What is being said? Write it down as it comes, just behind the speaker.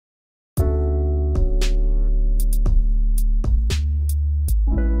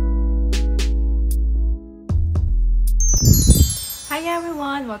Hi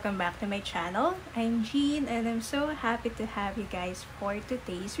everyone! Welcome back to my channel. I'm Jean and I'm so happy to have you guys for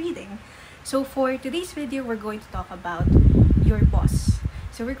today's reading. So for today's video, we're going to talk about your boss.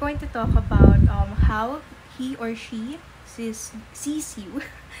 So we're going to talk about how he or she sees you,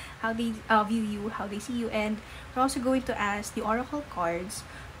 how they view you, how they see you, and we're also going to ask the oracle cards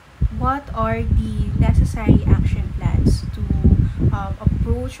what are the necessary action plans to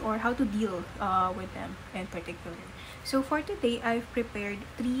approach or how to deal with them in particular. So for today, I've prepared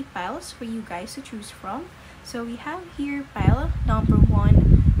 3 piles for you guys to choose from. So we have here pile number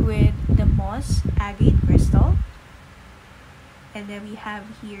 1 with the moss agate crystal. And then we have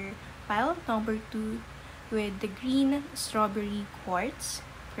here pile number 2 with the green strawberry quartz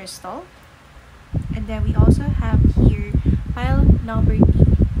crystal. And then we also have here pile number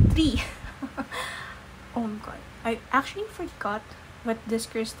 3. Oh my god, I actually forgot what this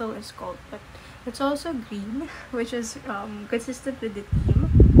crystal is called, but it's also green, which is consistent with the theme,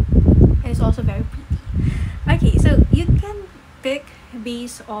 and it's also very pretty. Okay, so you can pick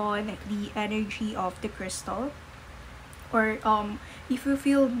based on the energy of the crystal, or if you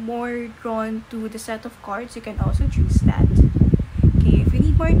feel more drawn to the set of cards, you can also choose that. Okay, if you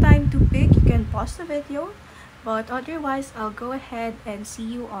need more time to pick, you can pause the video, but otherwise I'll go ahead and see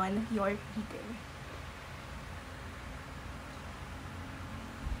you on your reading.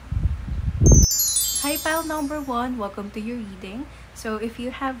 Hi pile number 1, welcome to your reading. So if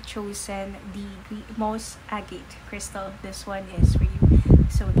you have chosen the moss agate crystal, this one is for you.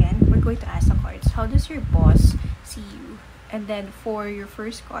 So again, we're going to ask the cards, how does your boss see you? And then for your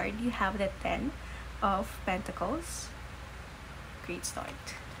first card, you have the 10 of Pentacles. Great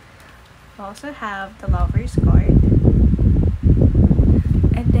start. You also have the Lover's card.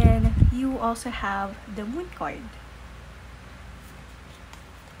 And then you also have the Moon card.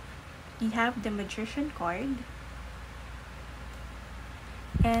 You have the Magician card.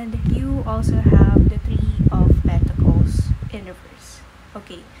 And you also have the 3 of Pentacles in reverse.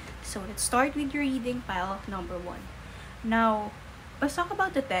 Okay, so let's start with your reading pile number 1. Now, let's talk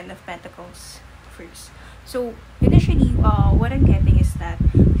about the 10 of Pentacles first. So, initially, what I'm getting is that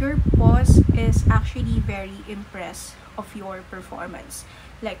your boss is actually very impressed of your performance.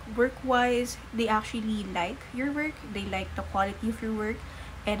 Like, work-wise, they actually like your work. They like the quality of your work.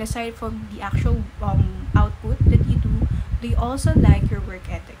 And aside from the actual output that you do, they also like your work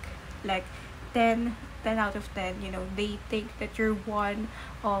ethic. Like 10 out of 10, you know, they think that you're one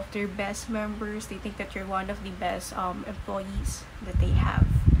of their best members. They think that you're one of the best employees that they have.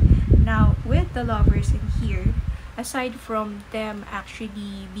 Now, with the Lovers in here, aside from them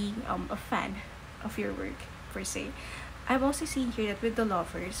actually being a fan of your work per se, I'm also seeing here that with the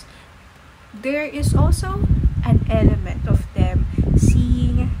Lovers, there is also an element of them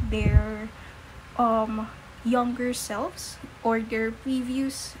seeing their younger selves or their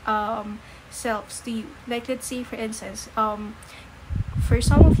previous selves to you. Like, let's say for instance, for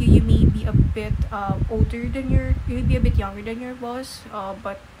some of you, you may be a bit older than you may be a bit younger than your boss,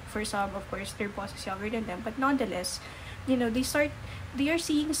 but for some, of course, their boss is younger than them. But nonetheless, you know, they are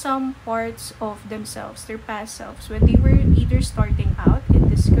seeing some parts of themselves, their past selves, when they were either starting out in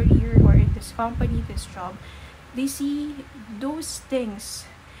this career or in this company, this job. They see those things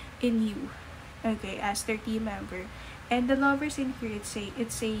in you, okay, as their team member. And the Lovers in here,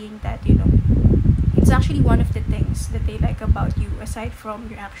 it's saying that, you know, it's actually one of the things that they like about you. Aside from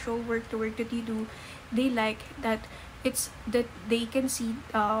your actual work, the work that you do, they like that it's that they can see,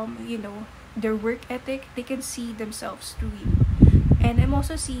 you know, their work ethic. They can see themselves through you. And I'm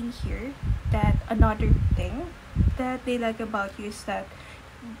also seeing here that another thing that they like about you is that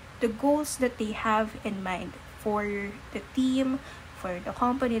the goals that they have in mind for the team, for the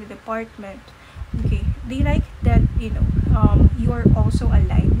company, the department, okay, they like that, you know, you are also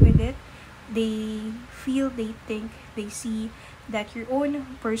aligned with it. They feel, they think, they see that your own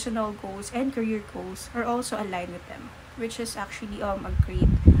personal goals and career goals are also aligned with them, which is actually a great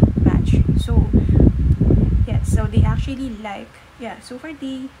match. So yeah, so they actually like, yeah, so far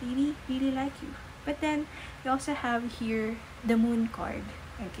they really like you. But then you also have here the Moon card.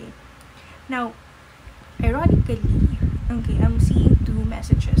 Okay, now ironically, okay, I'm seeing 2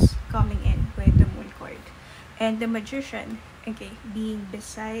 messages coming in with the Moon card and the Magician, okay, being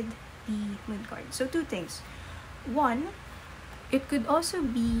beside the Moon card. So 2 things. One, it could also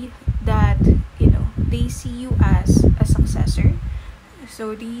be that, you know, they see you as a successor.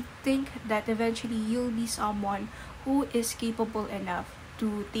 So they think that eventually you'll be someone who is capable enough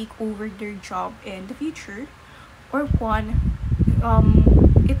to take over their job in the future. Or one,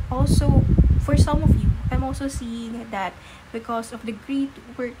 it also, for some of you, I'm also seeing that because of the great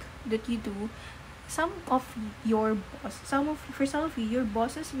work that you do, for some of you, your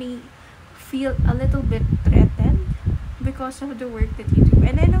bosses may feel a little bit threatened because of the work that you do.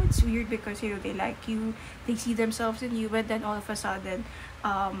 And I know it's weird because they like you, they see themselves in you, but then all of a sudden,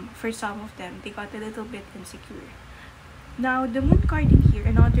 for some of them, they got a little bit insecure. Now, the moon card in here,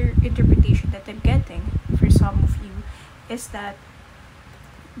 another interpretation that I'm getting for some of you, is that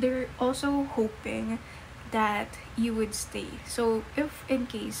they're also hoping that you would stay. So if in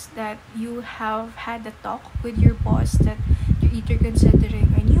case that you have had a talk with your boss that you're either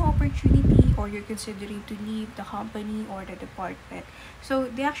considering a new opportunity or you're considering to leave the company or the department, so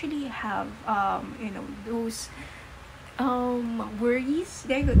they actually have those worries.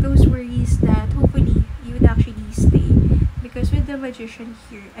 There you go, those worries that hopefully you would actually stay. Because with the magician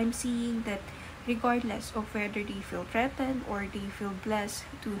here, I'm seeing that regardless of whether they feel threatened or they feel blessed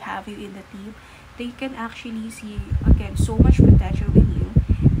to have you in the team, they can actually see again so much potential in you.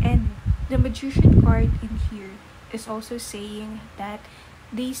 And the magician card in here is also saying that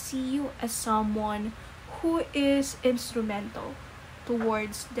they see you as someone who is instrumental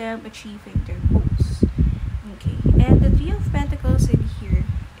towards them achieving their goals. Okay, and the Three of Pentacles in here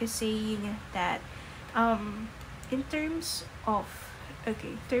is saying that in terms of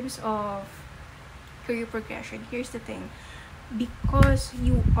career progression, here's the thing: because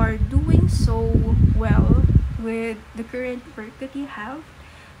you are doing so well with the current work that you have,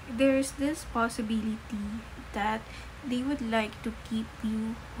 there's this possibility that they would like to keep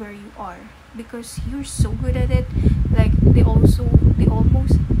you where you are because you're so good at it. Like they almost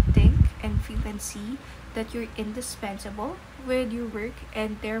think and feel and see that you're indispensable with your work,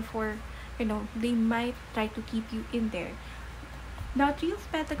 and therefore they might try to keep you in there. Now, Three of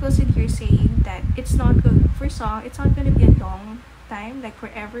Pentacles in here saying that it's not going to be a long time, like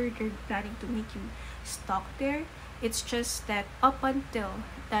forever they're planning to make you stuck there. It's just that up until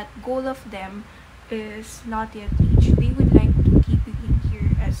that goal of them is not yet reached, they would like to keep you in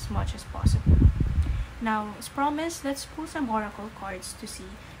here as much as possible. Now, as promised, let's pull some oracle cards to see.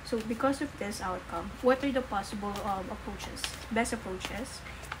 So because of this outcome, what are the possible best approaches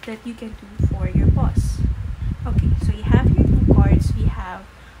that you can do for your boss? Okay, so you have here two cards. We have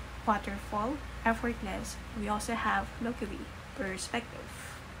Waterfall, Effortless. We also have Milky Way,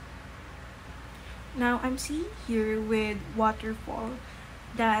 Perspective. Now, I'm seeing here with Waterfall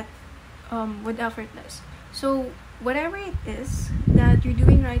that with Effortless. So, whatever it is that you're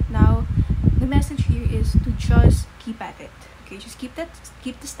doing right now, the message here is to just keep at it. Okay, just keep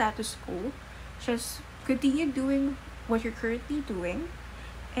the status quo. Just continue doing what you're currently doing.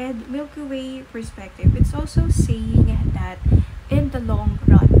 And Milky Way Perspective, it's also saying that in the long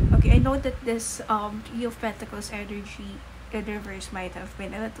run, okay, I know that this Three of Pentacles energy in reverse might have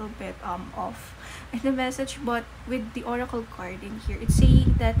been a little bit off in the message, but with the oracle card in here, it's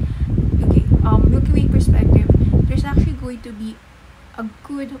saying that okay, Milky Way Perspective, there's actually going to be a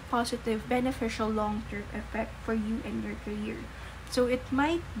good, positive, beneficial long-term effect for you and your career. So it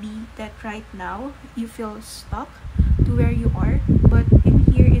might be that right now you feel stuck to where you are, but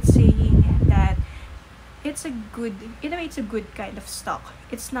in here it's saying that it's a good kind of stuck.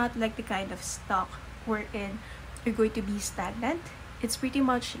 It's not like the kind of stuck wherein you're going to be stagnant. It's pretty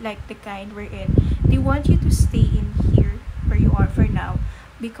much like the kind wherein they want you to stay in here where you are for now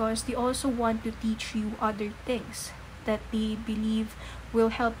because they also want to teach you other things that they believe will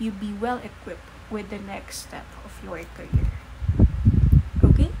help you be well equipped with the next step of your career.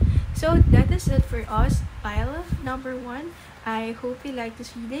 Okay, so that is it for us, pile number 1. I hope you liked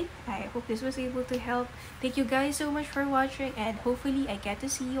this reading. I hope this was able to help. Thank you guys so much for watching, and hopefully I get to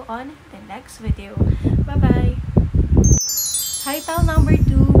see you on the next video. Bye bye. Hi pile number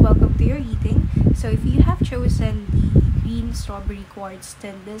 2, welcome to your reading. So if you have chosen the green strawberry quartz,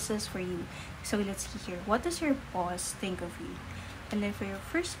 then this is for you. So let's see here. What does your boss think of you? And then for your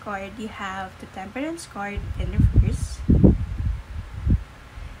first card, you have the Temperance card in reverse.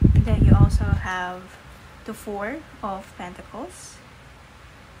 And then you also have the Four of Pentacles.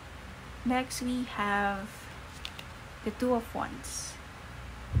 Next, we have the Two of Wands.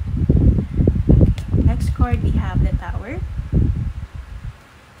 Okay. Next card, we have the Tower.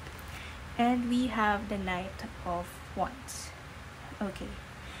 And we have the Knight of Wands. Okay.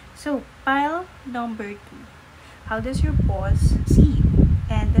 So, pile number 2. How does your boss see you?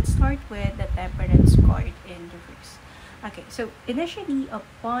 And let's start with the Temperance card in reverse. Okay, so initially,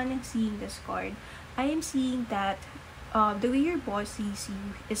 upon seeing this card, I am seeing that the way your boss sees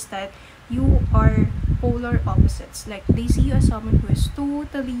you is that you are polar opposites. Like, they see you as someone who is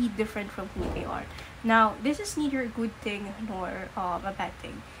totally different from who they are. Now, this is neither a good thing nor a bad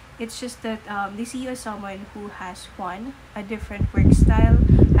thing. It's just that they see you as someone who has a different work style,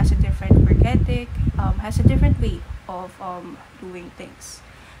 has a different work ethic, has a different way of doing things.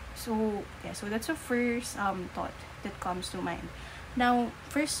 So yeah, so that's the first thought that comes to mind. Now,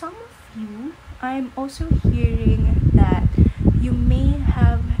 for some of you, I'm also hearing that you may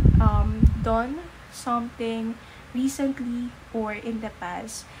have done something recently or in the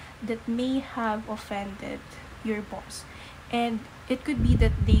past that may have offended your boss, and it could be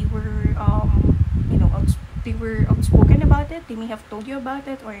that they were they were outspoken about it. They may have told you about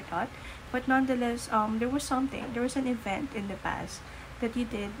it or not, but nonetheless, there was an event in the past that you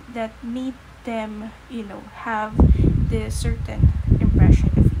did that made them, have this certain impression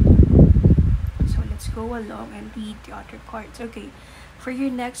of you. So let's go along and read the other cards. Okay, for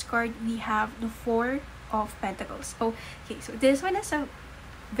your next card, we have the Four of Pentacles. Oh, okay, so this one is a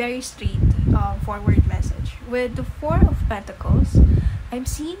very straight forward message. With the Four of Pentacles, I'm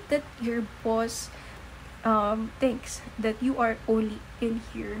seeing that your boss thinks that you are only in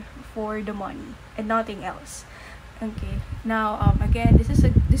here for the money and nothing else. Okay, now again, this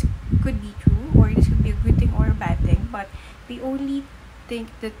could be true, or this could be a good thing or a bad thing, but they only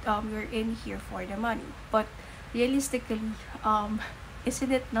think that you're in here for the money. But realistically,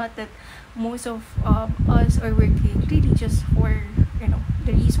 isn't it not that most of us are working really just for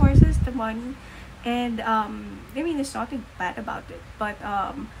the resources, the money, and I mean, there's nothing bad about it, but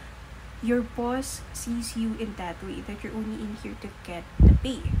your boss sees you in that way, that you're only in here to get the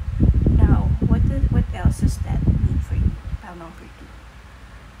pay. Now, what else does that mean for you? Pile number 2.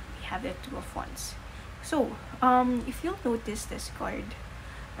 We have the Two of Wands. So, if you'll notice this card,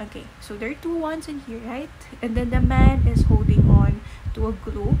 okay, so there are two wands in here, right? And then the man is holding on to a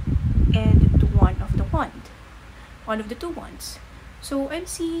globe and to one of the two wands. So I'm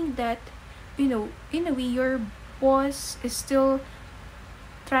seeing that, in a way, your boss is still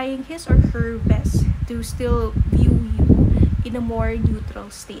trying his or her best to still view you in a more neutral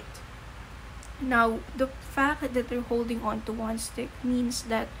state. Now, the fact that they're holding on to one stick means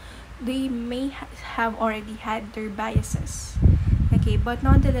that they may have already had their biases. Okay, but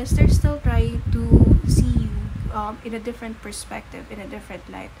nonetheless, they're still trying to see you in a different perspective, in a different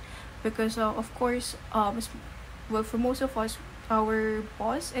light. Because, of course, well, for most of us, our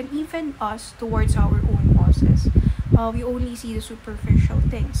boss, and even us towards our own bosses, we only see the superficial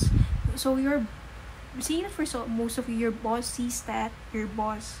things. So you're seeing it for most of you, your boss sees that, your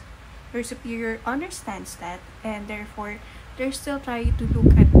superior understands that, and therefore they're still trying to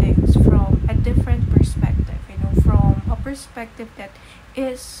look at things from a different perspective, from a perspective that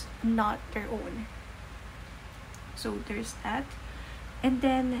is not their own. So there's that. And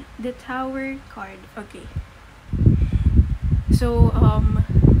then the Tower card. Okay. So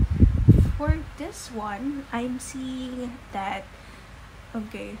for this one, I'm seeing that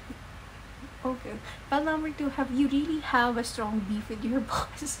okay. Pile number 2, have you really have a strong beef with your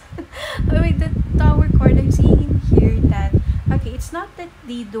boss? With the Tower card, I'm seeing in here that okay, it's not that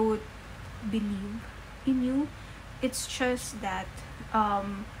they don't believe in you, it's just that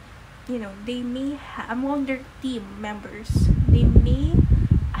they may among their team members, they may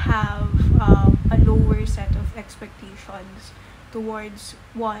have a lower set of expectations towards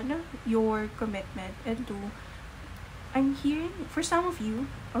one, your commitment, and two, I'm hearing for some of you,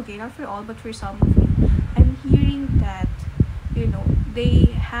 okay, not for all, but for some of you, I'm hearing that they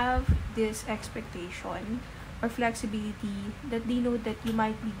have this expectation or flexibility that they know that you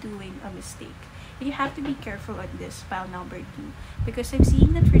might be doing a mistake. And you have to be careful on this, pile number 2, because I'm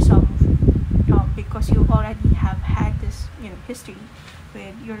seeing that for some of you, because you already have had this history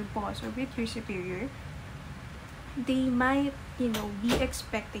with your boss or with your superior, they might be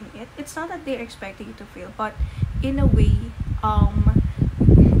expecting it. It's not that they're expecting you to fail, but in a way,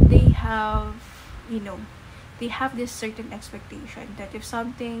 they have they have this certain expectation that if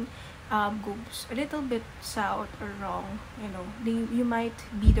something goes a little bit south or wrong, you might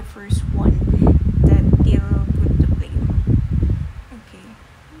be the first one that they'll put the blame. Okay,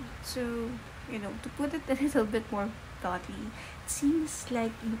 so to put it a little bit more thoughtly, it seems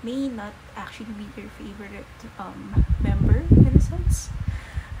like you may not actually be their favorite member in a sense.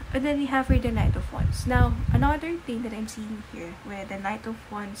 And then we have for the Knight of Wands. Now, another thing that I'm seeing here with the Knight of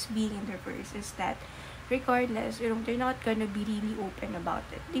Wands being in reverse is that regardless, they're not gonna be really open about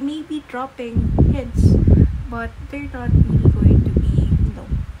it. They may be dropping hints, but they're not really going to be,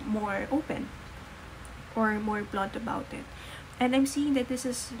 more open or more blunt about it. And I'm seeing that this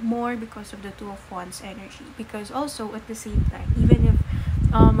is more because of the Two of Wands energy. Because also at the same time, even if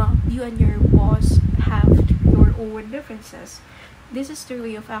you and your boss have your own differences, this is their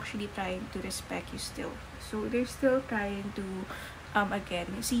way of actually trying to respect you still. So they're still trying to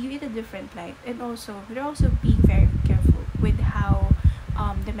again see you in a different light, and also they're also being very careful with how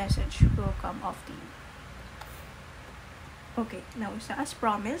the message will come off to you. Okay, now so as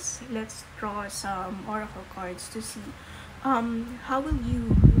promised, let's draw some oracle cards to see how will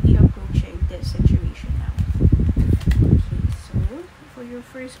you be approaching this situation now. Okay, so for your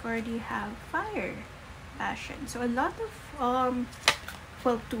first card you have fire, passion. So a lot of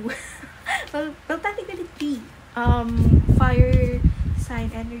well two well technically three fire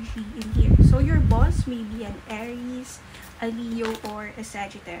sign energy in here. So your boss may be an Aries, a Leo, or a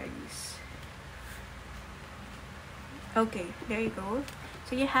Sagittarius. Okay, there you go.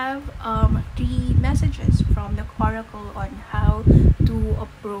 So you have three messages from the oracle on how to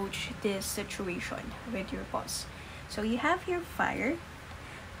approach this situation with your boss. So you have your fire,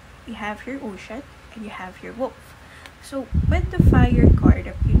 you have your ocean, and you have your wolf. So with the fire card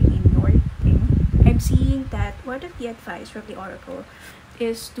appearing in your thing, I'm seeing that one of the advice from the oracle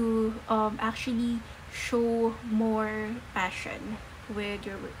is to actually show more passion with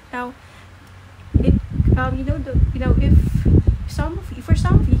your work. Now, it if for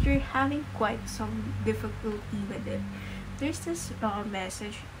some of you you're having quite some difficulty with it, there's this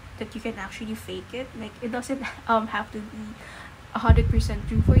message that you can actually fake it. Like it doesn't have to be 100%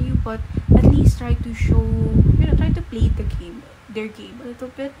 true for you, but at least try to show, try to play their game a little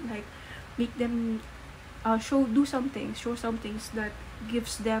bit. Like make them show some things that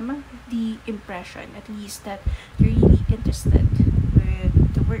gives them the impression at least that you're really interested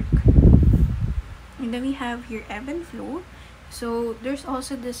with the work. And then we have here ebb and flow. So there's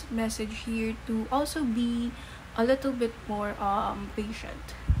also this message here to also be a little bit more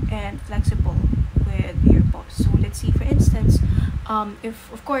patient and flexible with your boss. So let's see, for instance,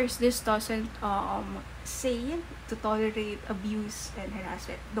 if of course this doesn't say to tolerate abuse and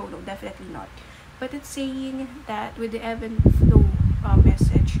harassment. No, definitely not. But it's saying that with the ebb and flow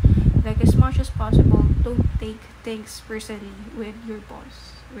message, like as much as possible, don't take things personally with your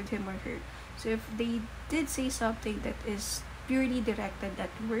boss, with him or her. So if they did say something that is purely directed at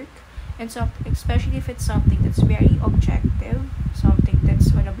work, and especially if it's something that's very objective, something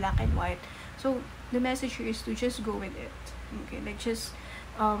that's on a black and white, so the message here is to just go with it. Okay, like just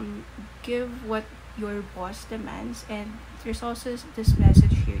give what your boss demands, and there's also this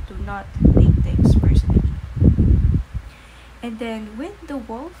message here to not take things personally. And then with the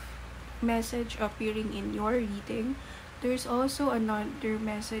wolf message appearing in your reading, there's also another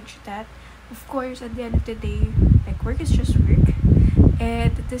message that, of course, at the end of the day, like work is just work,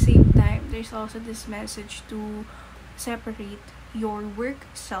 and at the same time, there's also this message to separate your work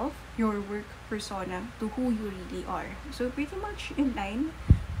self, your work persona, to who you really are. So pretty much in line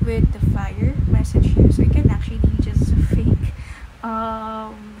with the fire message here. So you can actually just fake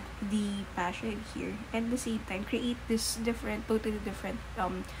the passion here, and at the same time create this totally different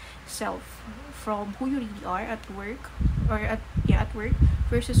self from who you really are at work, or at work,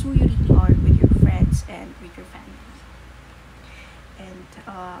 versus who you really are with your friends and with your family. And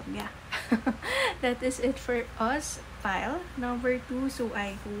that is it for us, pile number 2. So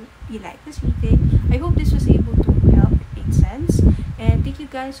I hope you like this reading. I hope this was able to help, it make sense, and thank you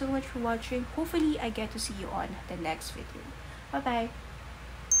guys so much for watching. Hopefully I get to see you on the next video. Bye bye.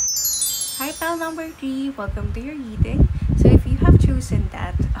 Hi pile number 3, welcome to your reading. So if you have chosen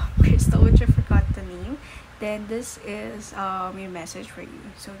that crystal, which I forgot the name, then this is your message for you.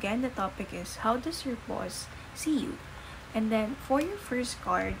 So again, the topic is, how does your boss see you? And then for your first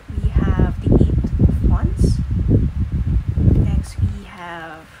card, we have the 8 of Wands. Next, we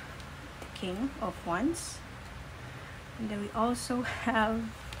have the King of Wands. And then we also have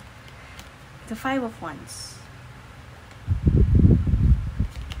the 5 of Wands.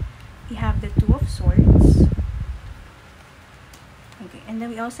 We have the 2 of Swords. Okay, and then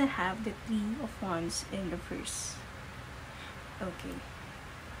we also have the 3 of Wands in reverse. Okay.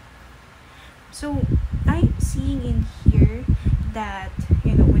 So I'm seeing in here that,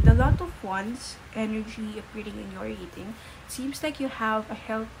 with a lot of Wands energy appearing in your reading, it seems like you have a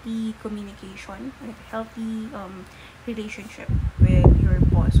healthy communication, like a healthy relationship with your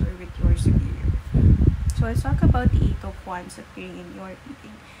boss or with your superior. So let's talk about the 8 of Wands appearing in your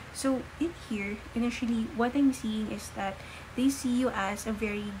reading. So in here, initially, what I'm seeing is that they see you as a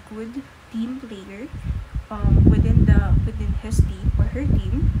very good team player within his team or her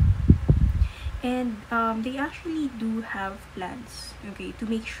team. And they actually do have plans, okay, to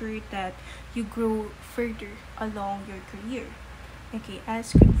make sure that you grow further along your career, okay,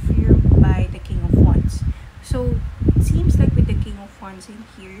 as confirmed by the King of Wands. So it seems like with the King of Wands in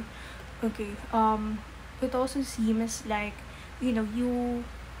here, okay, it also seems like, you and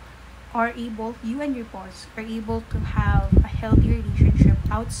your boss are able to have a healthy relationship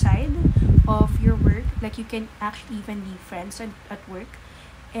outside of your work. Like you can actually even be friends at work,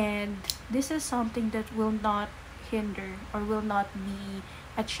 and this is something that will not hinder or will not be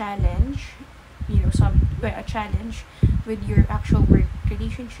a challenge, a challenge with your actual work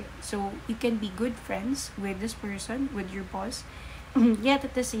relationship. So you can be good friends with this person, with your boss, yet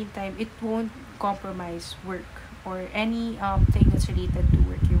at the same time it won't compromise work or any thing that's related to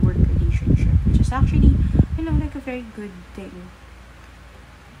work, your work relationship, which is actually, like a very good thing.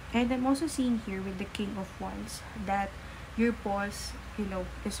 And I'm also seeing here with the King of Wands that your boss,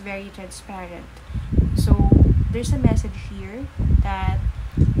 is very transparent. So there's a message here that,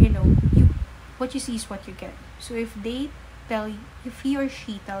 you what you see is what you get. So if he or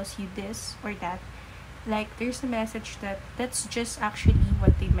she tells you this or that, like there's a message that that's just actually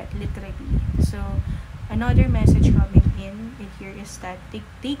what they meant literally. So another message coming in here is that they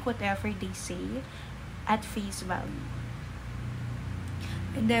take whatever they say at face value.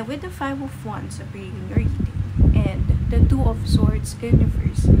 And then with the Five of Wands appearing in your reading and the Two of Swords in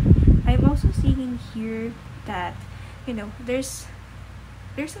reverse, I'm also seeing here that,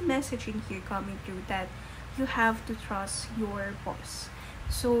 there's a message in here coming through that you have to trust your boss.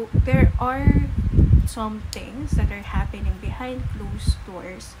 So there are some things that are happening behind closed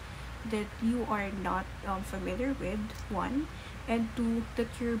doors that you are not familiar with, one, and two, that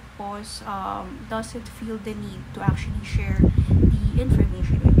your boss doesn't feel the need to actually share the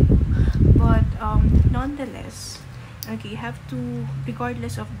information with you. But nonetheless, okay, you have to,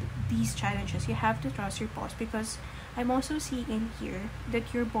 regardless of these challenges, you have to trust your boss, because I'm also seeing in here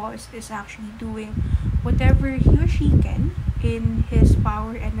that your boss is actually doing whatever he or she can in his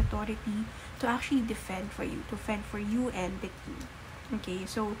power and authority to actually defend for you, to fend for you and the team. Okay,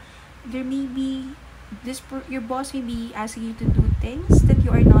 so there may be your boss may be asking you to do things that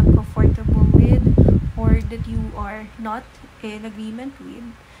you are not comfortable with or that you are not in agreement with.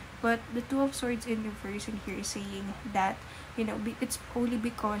 But the Two of Swords in reverse in here is saying that, it's only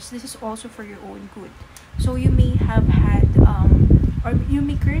because this is also for your own good. So you may have had, or you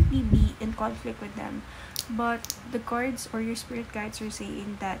may currently be in conflict with them, but the cards or your spirit guides are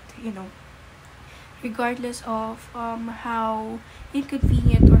saying that, regardless of how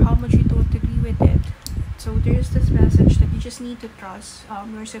inconvenient or how much you don't agree with it, so there's this message that you just need to trust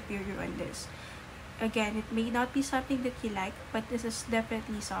your superior on this. Again, it may not be something that you like, but this is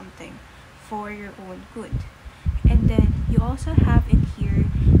definitely something for your own good. And then you also have in here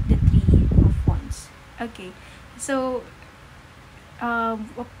the Three of Wands. Okay, so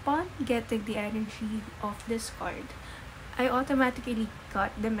upon getting the energy of this card, I automatically got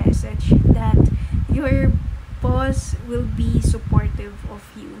the message that your boss will be supportive of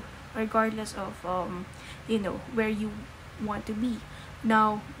you regardless of where you want to be.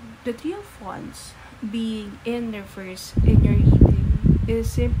 Now, the Three of Wands being in reverse in your reading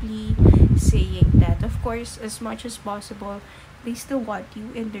is simply saying that, of course, as much as possible, they still want you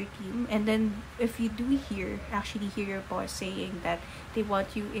in their team. And then if you do actually hear your boss saying that they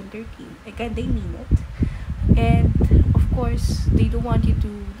want you in their team, again, they mean it. And of course, they don't want you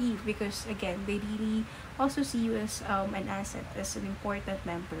to leave because, again, they really also see you as an asset, as an important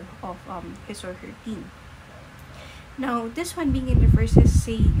member of his or her team. Now, this one being in reverse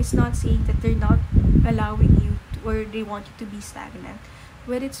is not saying that they're not allowing you to, or they want you to be stagnant,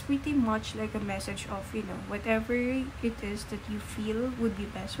 but it's pretty much like a message of, whatever it is that you feel would be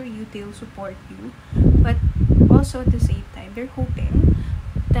best for you, they'll support you. But also at the same time, they're hoping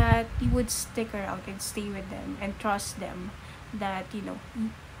that you would stick around and stay with them and trust them that,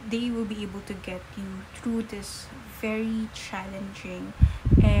 they will be able to get you through this very challenging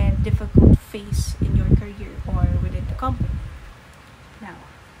and difficult phase in your career or within the company. Now,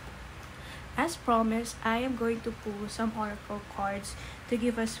 as promised, I am going to pull some oracle cards to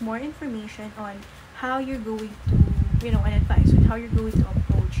give us more information on how you're going to, an advice on how you're going to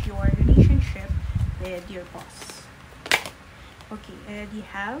approach your relationship with your boss. Okay, and you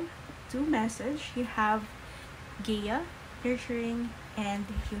have two messages. You have Gaia, nurturing, and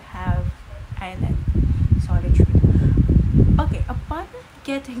you have island, solitude. Okay, upon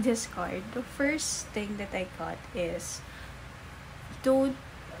getting this card, the first thing that I got is don't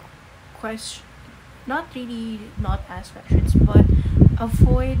question, not really not ask questions, but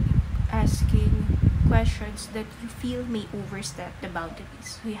avoid asking questions that you feel may overstep the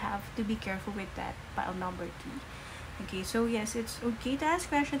boundaries. We have to be careful with that. Pile number 3. Okay, so yes, it's okay to ask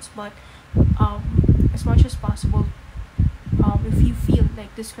questions, but as much as possible, if you feel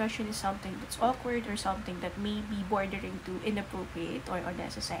like this question is something that's awkward or something that may be bordering to inappropriate or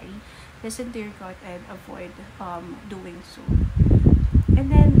unnecessary, listen to your gut and avoid doing so.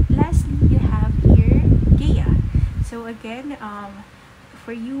 And then lastly, you have here Gaia. So again,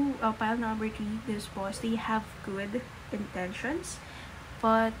 for you, pile number 3, this boss, they have good intentions,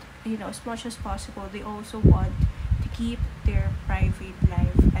 but you know, as much as possible, they also want to keep their private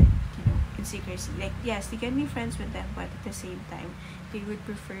life at, you know, in secrecy. Like, yes, they can be friends with them, but at the same time, they would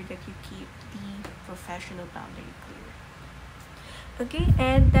prefer that you keep the professional boundary clear. Okay,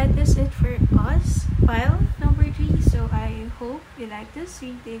 and that is it for us, pile number 3. So I hope you like this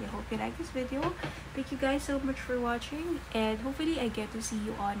reading. I hope you like this video. Thank you guys so much for watching, and hopefully I get to see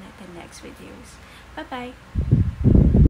you on the next videos. Bye bye.